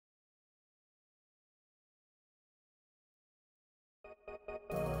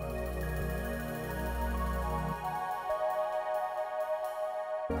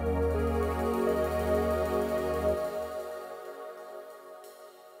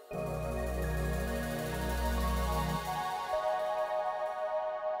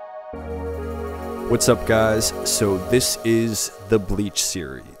What's up, guys? So this is the Bleach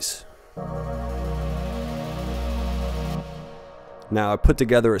series. Now I put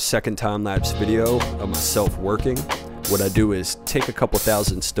together a second time-lapse video of myself working. What I do is take a couple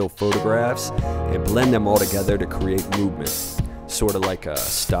thousand still photographs and blend them all together to create movement, sort of like a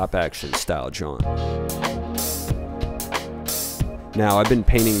stop-action style jaunt. Now I've been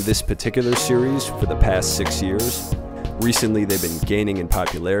painting this particular series for the past 6 years. Recently they've been gaining in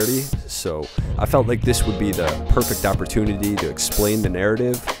popularity, so I felt like this would be the perfect opportunity to explain the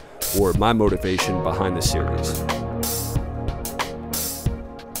narrative or my motivation behind the series.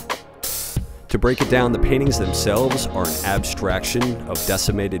 To break it down, the paintings themselves are an abstraction of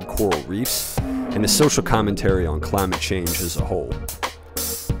decimated coral reefs and a social commentary on climate change as a whole.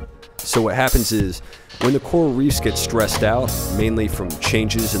 So what happens is, when the coral reefs get stressed out, mainly from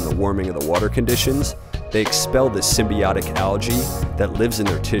changes in the warming of the water conditions, they expel this symbiotic algae that lives in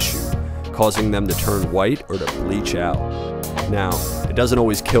their tissue, causing them to turn white or to bleach out. Now, it doesn't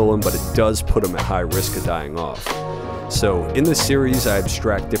always kill them, but it does put them at high risk of dying off. So, in this series, I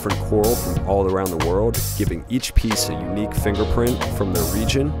abstract different coral from all around the world, giving each piece a unique fingerprint from their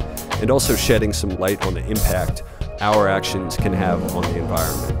region, and also shedding some light on the impact our actions can have on the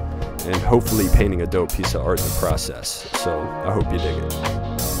environment, and hopefully painting a dope piece of art in the process. So, I hope you dig it.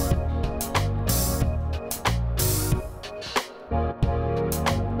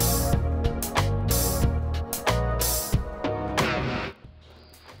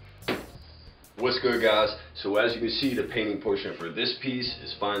 What's good, guys? So as you can see, the painting portion for this piece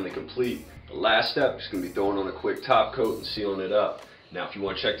is finally complete. The last step is going to be throwing on a quick top coat and sealing it up. Now if you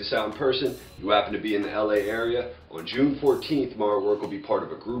want to check this out in person, you happen to be in the LA area, on June 14th my artwork will be part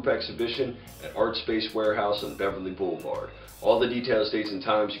of a group exhibition at Art Space Warehouse on Beverly Boulevard. All the details, dates, and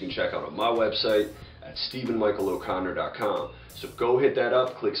times you can check out on my website at StephenMichaelO'Connor.com. So go hit that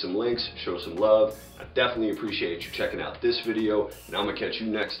up, click some links, show some love. I definitely appreciate you checking out this video, and I'm going to catch you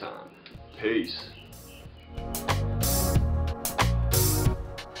next time. Peace.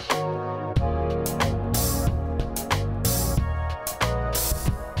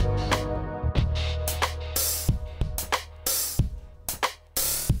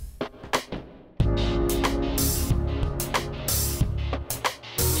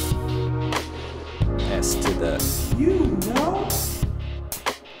 S to the... You know?